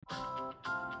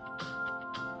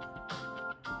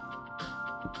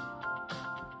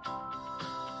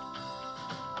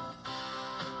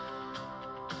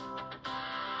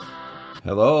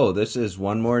Hello, this is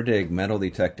One More Dig Metal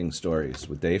Detecting Stories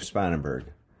with Dave Spanenberg.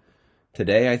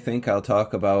 Today I think I'll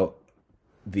talk about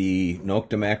the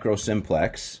Nokta Macro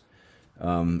Simplex.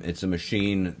 It's a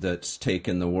machine that's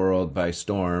taken the world by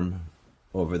storm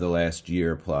over the last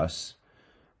year plus,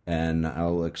 and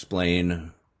I'll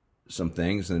explain some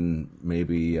things and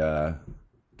maybe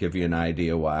give you an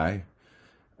idea why.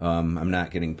 I'm not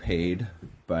getting paid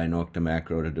by Nokta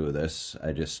Macro to do this.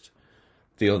 I just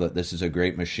feel that this is a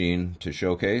great machine to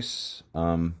showcase.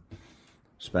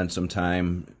 Spent some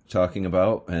time talking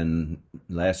about, and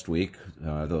last week,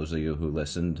 those of you who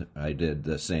listened, I did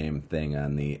the same thing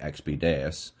on the XP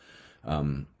Deus,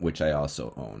 which I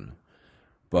also own.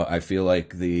 But I feel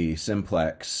like the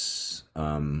Simplex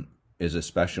is a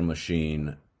special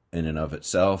machine in and of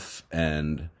itself,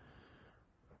 and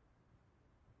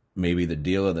maybe the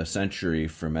deal of the century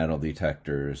for metal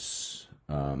detectors.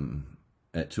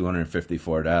 At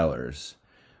 $254,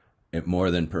 it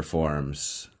more than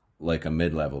performs like a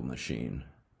mid-level machine,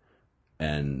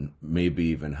 and maybe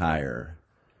even higher.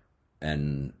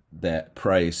 And that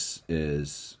price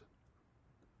is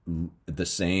the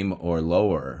same or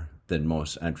lower than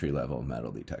most entry-level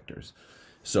metal detectors.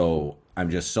 So I'm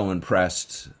just so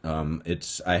impressed.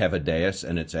 I have a Deus,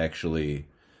 and it's actually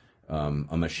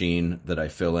a machine that I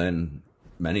fill in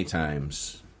many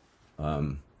times.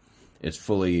 It's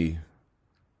fully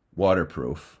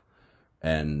waterproof,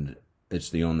 and it's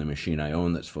the only machine I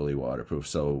own that's fully waterproof.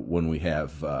 So when we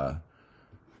have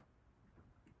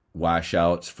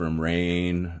washouts from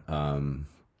rain,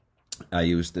 I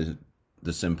use the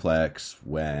Simplex.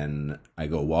 When I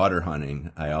go water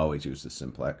hunting, I always use the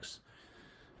Simplex.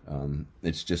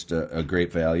 It's just a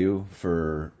great value.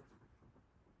 For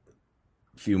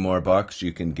a few more bucks,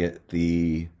 you can get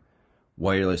the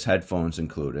wireless headphones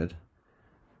included.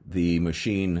 The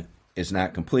machine is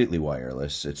not completely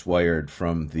wireless. It's wired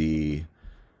from the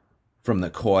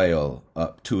coil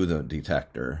up to the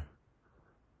detector,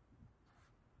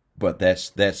 but that's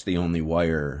the only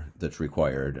wire that's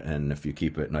required. And if you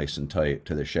keep it nice and tight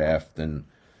to the shaft, then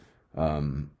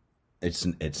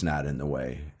it's not in the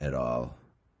way at all.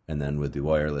 And then with the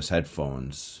wireless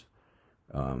headphones,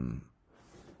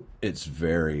 it's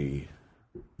very,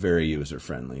 very user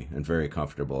friendly and very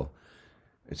comfortable.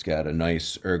 It's got a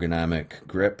nice ergonomic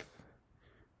grip.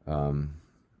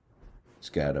 It's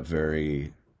got a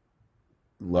very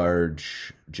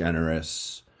large,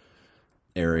 generous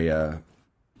area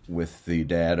with the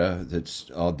data that's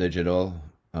all digital,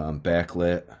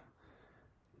 backlit.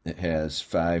 It has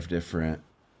 5 different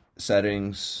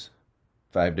settings,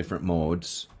 5 different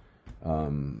modes,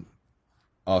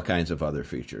 all kinds of other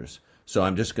features. So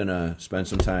I'm just going to spend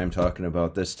some time talking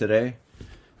about this today,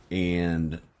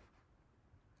 and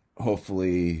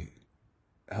hopefully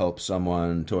help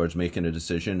someone towards making a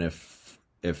decision if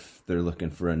they're looking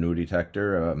for a new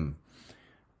detector.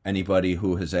 Anybody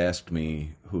who has asked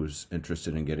me who's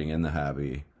interested in getting in the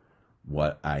hobby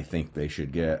what I think they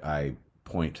should get, I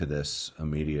point to this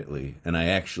immediately. And I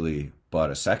actually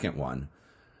bought a second one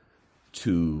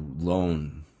to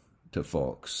loan to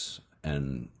folks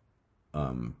and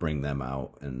bring them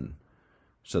out, and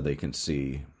so they can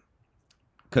see,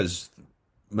 because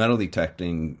metal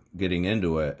detecting, getting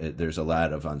into it, there's a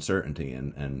lot of uncertainty,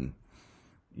 and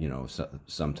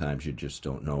sometimes you just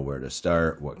don't know where to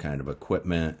start, what kind of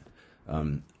equipment.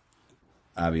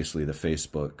 Obviously the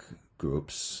Facebook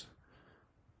groups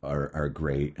are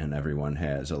great, and everyone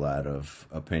has a lot of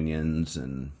opinions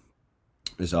and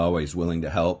is always willing to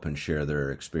help and share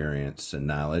their experience and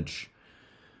knowledge.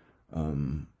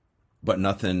 But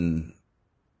nothing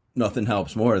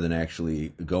helps more than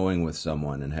actually going with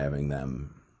someone and having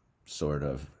them sort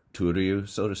of tutor you,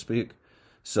 so to speak.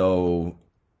 So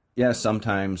yeah,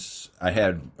 sometimes I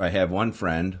have one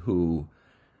friend who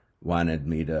wanted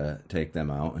me to take them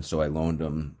out, and so I loaned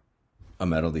him a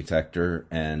metal detector,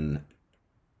 and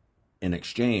in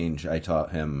exchange I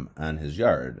taught him on his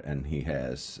yard, and he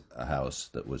has a house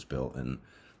that was built in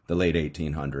the late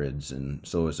 1800s, and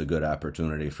so it was a good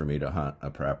opportunity for me to hunt a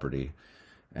property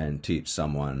and teach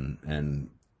someone. And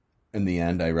in the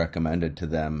end, I recommended to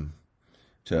them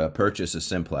to purchase a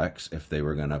Simplex if they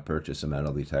were going to purchase a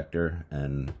metal detector,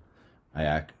 and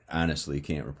I honestly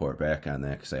can't report back on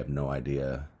that because I have no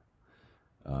idea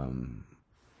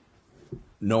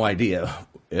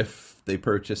if they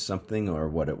purchased something or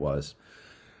what it was.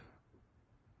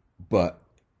 But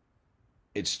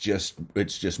it's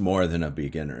just more than a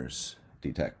beginner's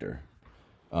detector.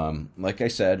 Like I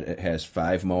said, it has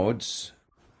 5 modes.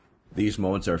 These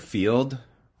modes are field,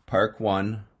 Park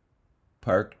 1,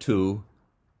 Park 2,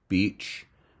 beach,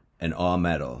 and all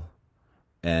metal.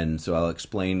 And so I'll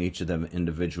explain each of them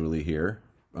individually here.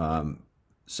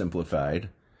 simplified.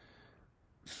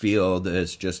 Field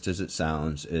is just as it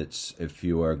sounds. It's if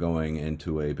you are going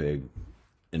into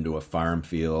a farm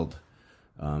field,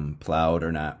 plowed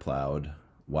or not plowed,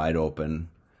 wide open,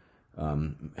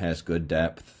 has good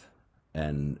depth,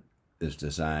 and is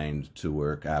designed to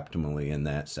work optimally in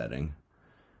that setting.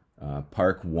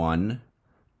 Park 1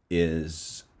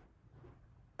 has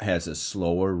a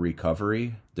slower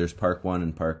recovery. There's Park 1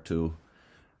 and Park 2.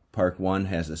 Park 1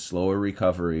 has a slower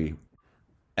recovery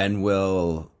and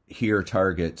will hear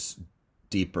targets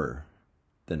deeper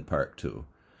than Park 2.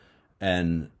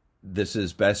 And this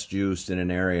is best used in an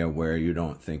area where you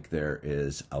don't think there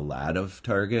is a lot of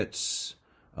targets,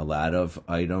 a lot of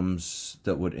items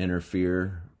that would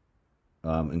interfere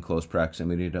in close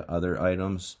proximity to other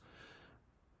items.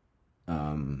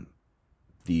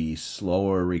 The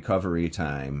slower recovery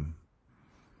time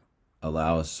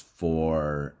allows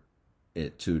for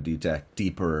it to detect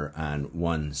deeper on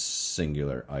one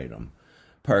singular item.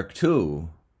 Park 2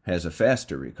 has a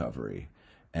faster recovery,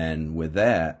 and with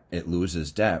that, it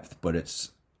loses depth, but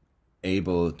it's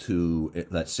able to,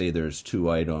 let's say there's 2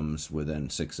 items within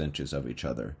 6 inches of each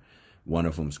other. One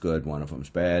of them's good, one of them's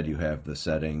bad. You have the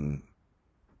setting,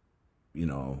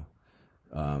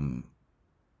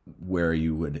 where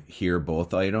you would hear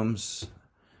both items.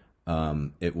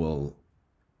 It will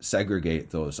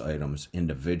segregate those items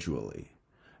individually,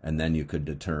 and then you could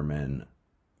determine,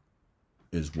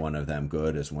 is one of them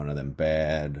good, is one of them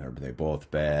bad, are they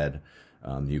both bad?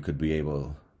 You would be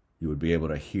able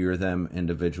to hear them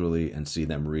individually and see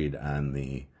them read on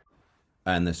the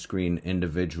screen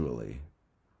individually,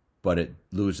 but it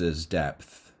loses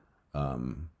depth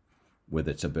with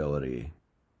its ability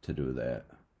to do that.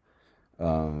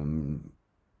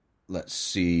 Let's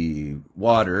see.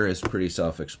 Water is pretty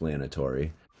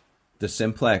self-explanatory. The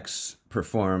Simplex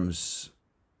performs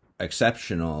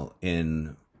exceptional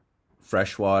in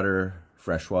freshwater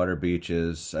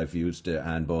beaches. I've used it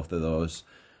on both of those.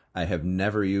 I have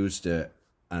never used it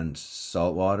on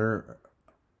saltwater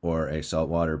or a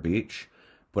saltwater beach,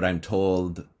 but I'm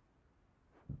told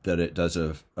that it does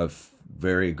a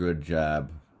very good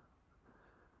job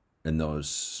in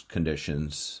those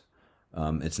conditions.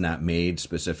 It's not made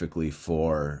specifically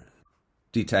for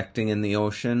detecting in the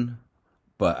ocean,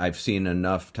 but I've seen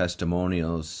enough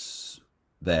testimonials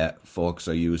that folks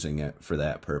are using it for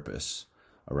that purpose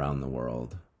around the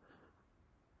world.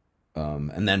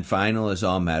 And then final is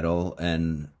all metal,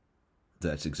 and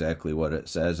that's exactly what it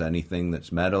says. Anything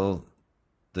that's metal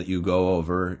that you go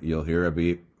over, you'll hear a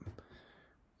beep.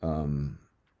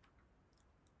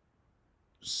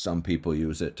 Some people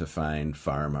use it to find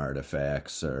farm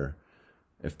artifacts, or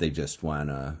if they just want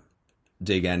to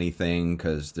dig anything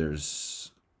because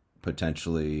there's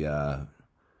potentially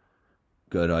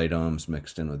good items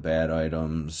mixed in with bad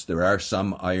items. There are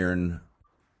some iron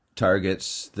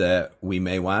targets that we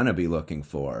may want to be looking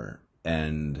for,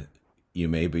 and you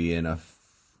may be at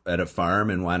a farm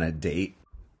and want to date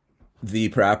the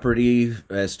property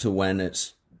as to when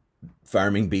its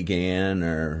farming began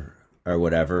or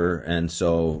whatever, and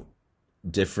so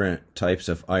different types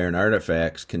of iron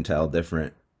artifacts can tell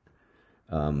different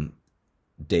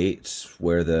dates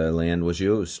where the land was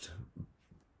used,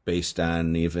 based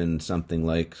on even something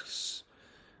like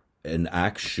an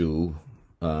axe shoe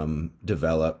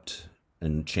developed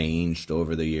and changed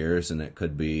over the years, and it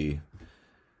could be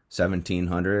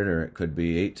 1700 or it could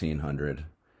be 1800.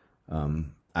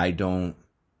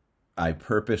 I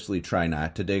purposely try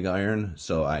not to dig iron,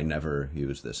 so I never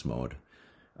use this mode.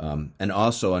 And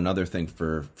also another thing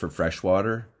for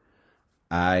freshwater,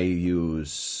 I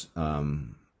use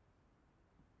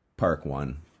Park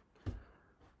 1.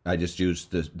 I just use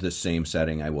the same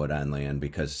setting I would on land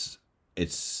because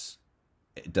it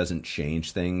doesn't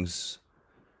change things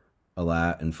a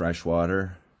lot in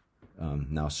freshwater.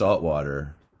 Now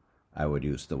saltwater, I would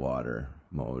use the water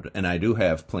mode. And I do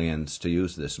have plans to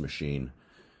use this machine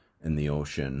in the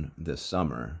ocean this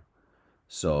summer.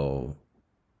 So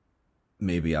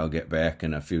maybe I'll get back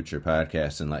in a future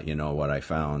podcast and let you know what I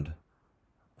found.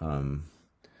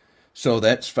 So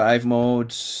that's 5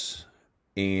 modes,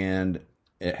 and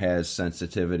it has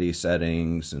sensitivity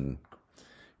settings, and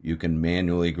you can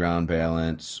manually ground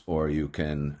balance, or you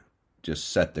can just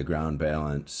set the ground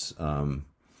balance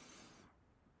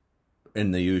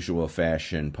in the usual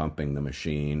fashion, pumping the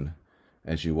machine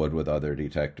as you would with other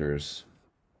detectors.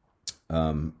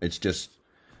 It's just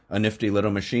a nifty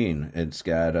little machine. It's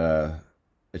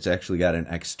actually got an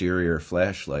exterior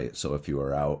flashlight, so if you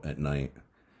are out at night,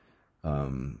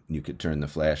 you could turn the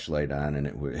flashlight on and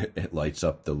it lights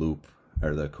up the loop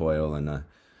or the coil, and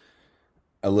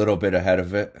a little bit ahead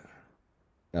of it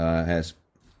has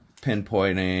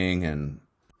pinpointing and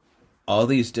all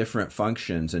these different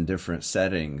functions and different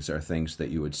settings are things that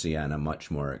you would see on a much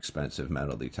more expensive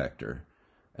metal detector.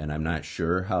 And I'm not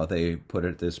sure how they put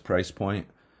it at this price point,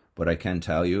 but I can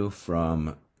tell you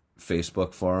from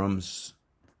Facebook forums,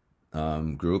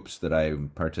 groups that I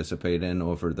participate in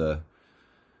around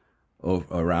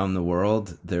the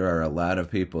world, there are a lot of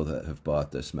people that have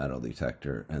bought this metal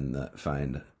detector and that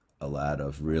find a lot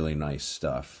of really nice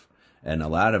stuff. And a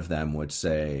lot of them would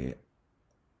say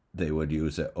they would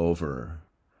use it over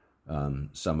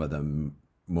some of the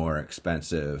more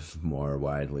expensive, more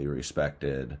widely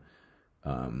respected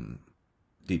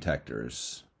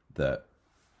detectors that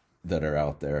are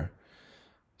out there.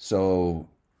 So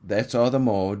that's all the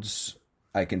modes.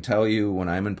 I can tell you when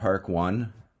I'm in Park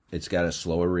 1, it's got a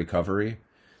slower recovery.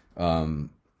 But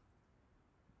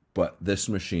this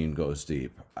machine goes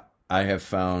deep. I have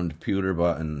found pewter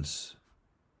buttons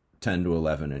 10 to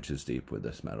 11 inches deep with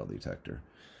this metal detector.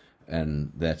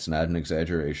 And that's not an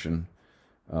exaggeration.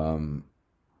 And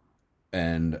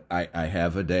I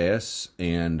have a Deus,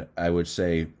 and I would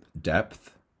say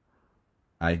depth.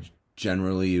 I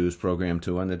generally use Program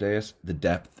 2 on the Deus. The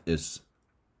depth is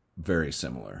very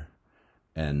similar,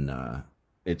 and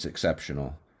it's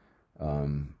exceptional.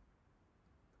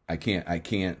 I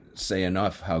can't say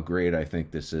enough how great I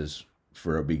think this is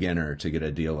for a beginner to get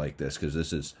a deal like this,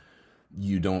 because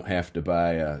you don't have to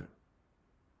buy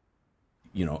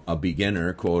a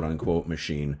beginner quote unquote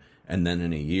machine and then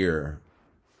in a year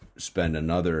spend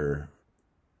another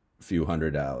few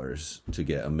 $100s to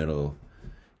get a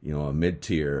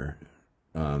mid-tier.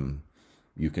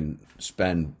 You can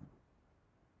spend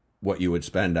what you would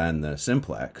spend on the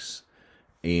Simplex,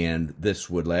 and this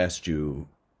would last you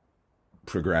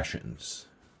progressions,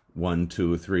 1,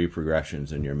 2, 3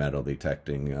 progressions in your metal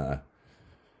detecting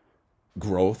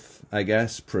growth, I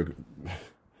guess.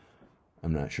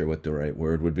 I'm not sure what the right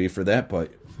word would be for that,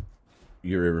 but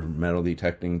your metal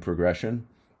detecting progression.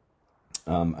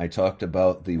 I talked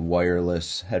about the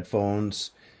wireless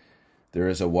headphones. There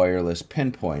is a wireless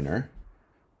pinpointer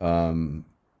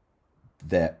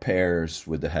that pairs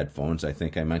with the headphones. I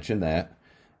think I mentioned that.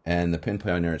 And the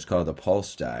pinpointer, it's called the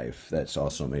Pulse Dive. That's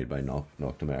also made by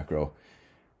Nokta Makro.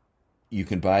 You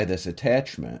can buy this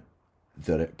attachment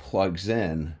that it plugs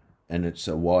in, and it's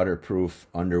a waterproof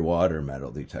underwater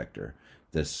metal detector.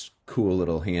 This cool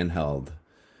little handheld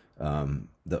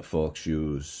that folks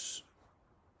use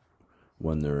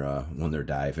when they're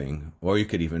diving, or you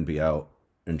could even be out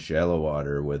in shallow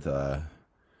water with a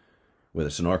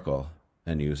snorkel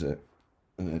and use it.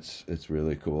 And it's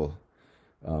really cool.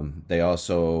 They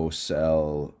also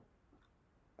sell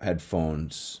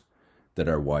headphones that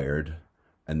are wired,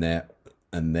 and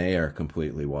they are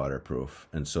completely waterproof.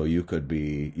 And so you could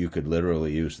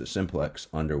literally use the Simplex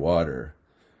underwater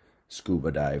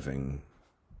scuba diving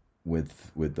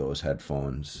with those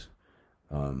headphones.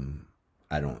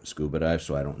 I don't scuba dive,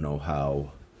 so I don't know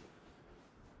how,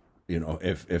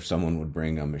 if someone would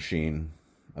bring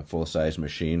a full-size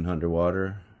machine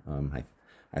underwater.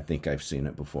 I think I've seen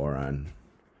it before on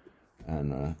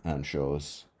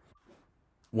shows.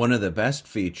 One of the best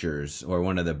features, or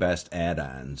one of the best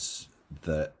add-ons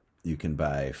that you can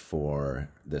buy for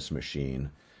this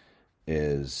machine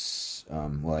is,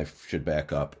 I should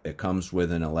back up. It comes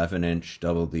with an 11-inch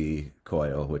double D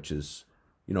coil, which is,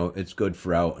 it's good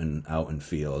for out in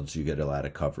fields. You get a lot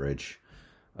of coverage.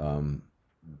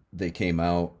 They came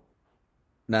out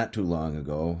not too long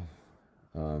ago,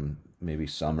 maybe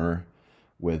summer,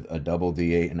 with a double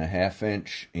D 8.5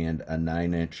 inch and a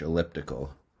 9-inch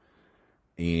elliptical,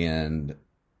 and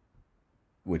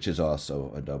which is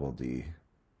also a double D.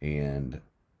 And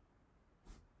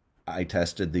I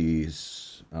tested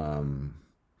these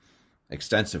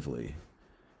extensively.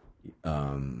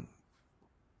 And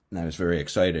I was very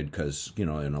excited because, an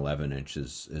 11-inch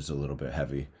is a little bit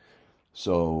heavy.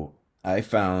 So I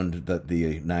found that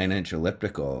the 9-inch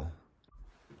elliptical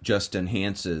just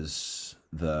enhances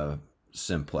the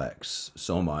Simplex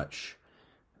so much.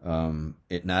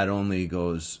 It not only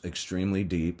goes extremely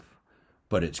deep,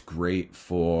 but it's great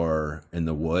for in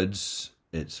the woods.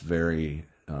 It's very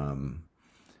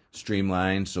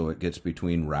streamlined, so it gets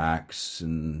between rocks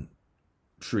and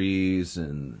trees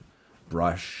and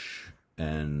brush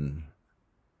and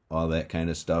all that kind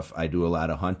of stuff. I do a lot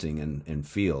of hunting in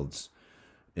fields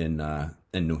in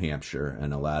New Hampshire,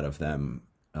 and a lot of them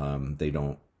they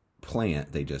don't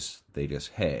plant, they just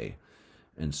hay.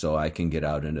 And so I can get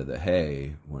out into the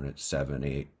hay when it's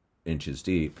 7-8 inches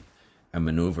deep and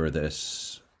maneuver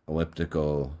this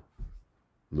elliptical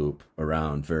loop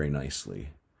around very nicely.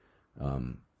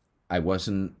 I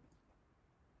didn't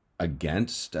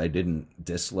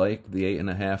dislike the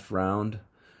 8.5 round,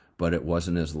 but it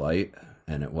wasn't as light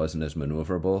and it wasn't as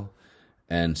maneuverable.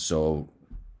 And so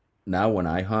now when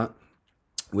I hunt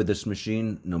with this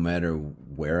machine, no matter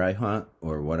where I hunt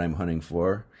or what I'm hunting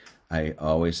for, I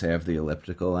always have the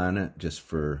elliptical on it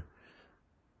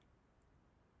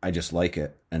I just like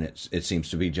it, and it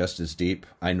seems to be just as deep.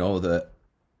 I know that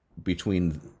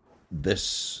between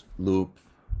this loop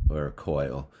or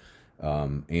coil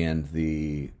and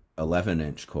the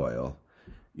 11-inch coil,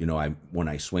 when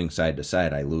I swing side to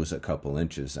side, I lose a couple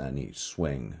inches on each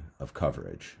swing of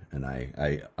coverage, and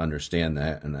I understand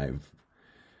that, and I've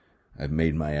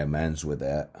made my amends with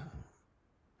that.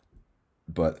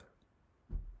 But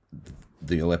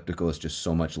the elliptical is just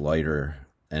so much lighter,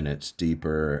 and it's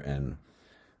deeper, and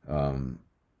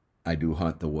I do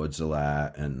hunt the woods a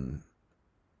lot, and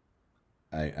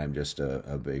I'm just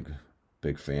a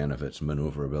big fan of its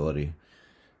maneuverability.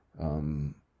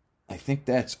 I think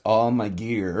that's all my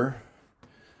gear.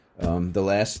 The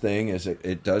last thing is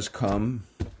it does come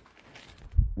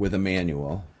with a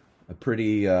manual, a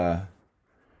pretty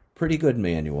good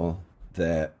manual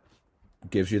that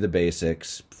gives you the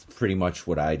basics, pretty much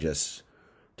what I just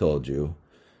told you.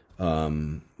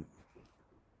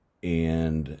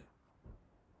 And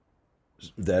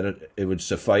that it would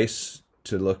suffice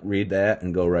to read that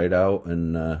and go right out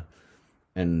and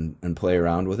play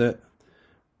around with it.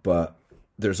 But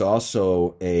there's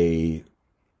also a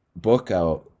book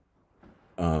out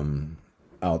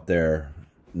there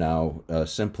now, a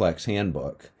Simplex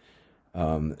handbook,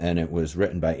 and it was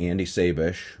written by Andy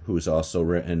Sabish, who's also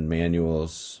written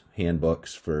manuals,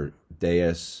 handbooks for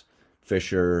Deus,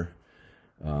 Fisher,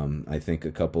 I think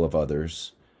a couple of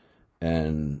others.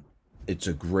 And it's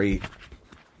a great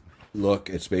look.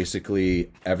 It's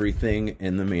basically everything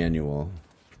in the manual,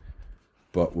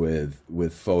 but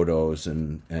with photos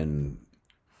and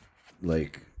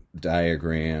like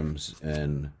diagrams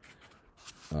and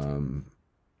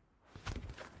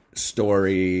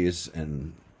stories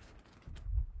and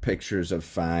pictures of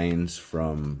finds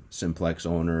from Simplex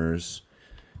owners.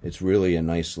 It's really a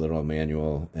nice little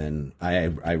manual, and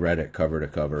I read it cover to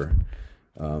cover.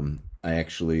 I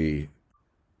actually,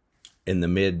 in the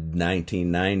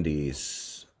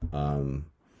mid-1990s,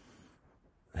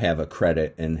 have a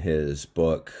credit in his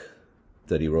book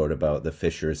that he wrote about the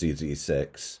Fisher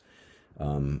ZZ6.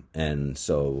 And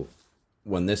so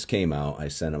when this came out, I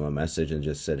sent him a message and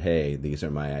just said, hey, these are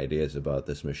my ideas about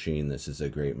this machine. This is a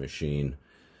great machine.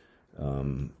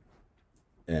 And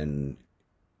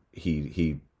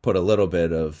he put a little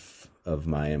bit of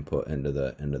my input into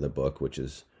the book, which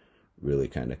is really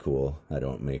kind of cool. I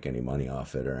don't make any money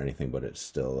off it or anything, but it's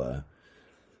still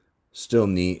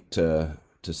neat to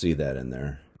see that in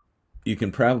there. You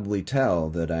can probably tell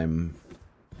that I'm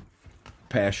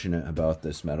passionate about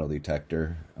this metal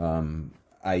detector.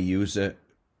 I use it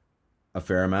a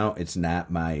fair amount. It's not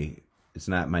my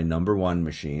number one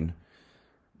machine,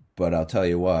 but I'll tell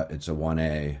you what, it's a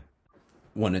 1A.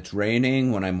 When it's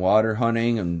raining, when I'm water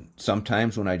hunting, and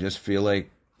sometimes when I just feel like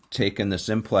taking the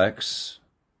Simplex,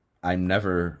 I'm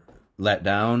never let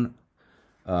down.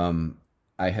 I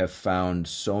have found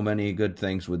so many good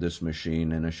things with this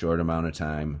machine in a short amount of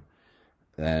time,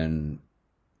 and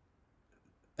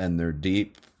they're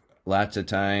deep lots of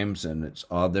times, and it's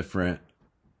all different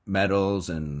metals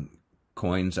and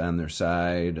coins on their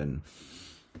side, and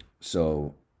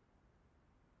so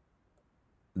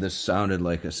this sounded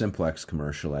like a Simplex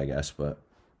commercial, I guess, but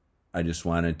I just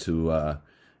wanted to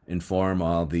inform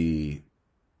all the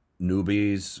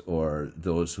newbies or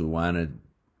those who want to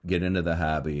get into the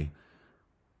hobby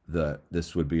that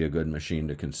this would be a good machine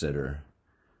to consider.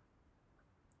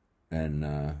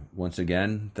 And once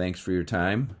again, thanks for your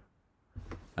time.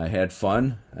 I had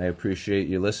fun. I appreciate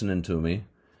you listening to me.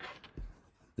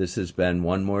 This has been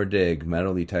One More Dig,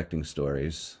 Metal Detecting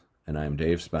Stories, and I'm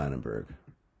Dave Spanenberg.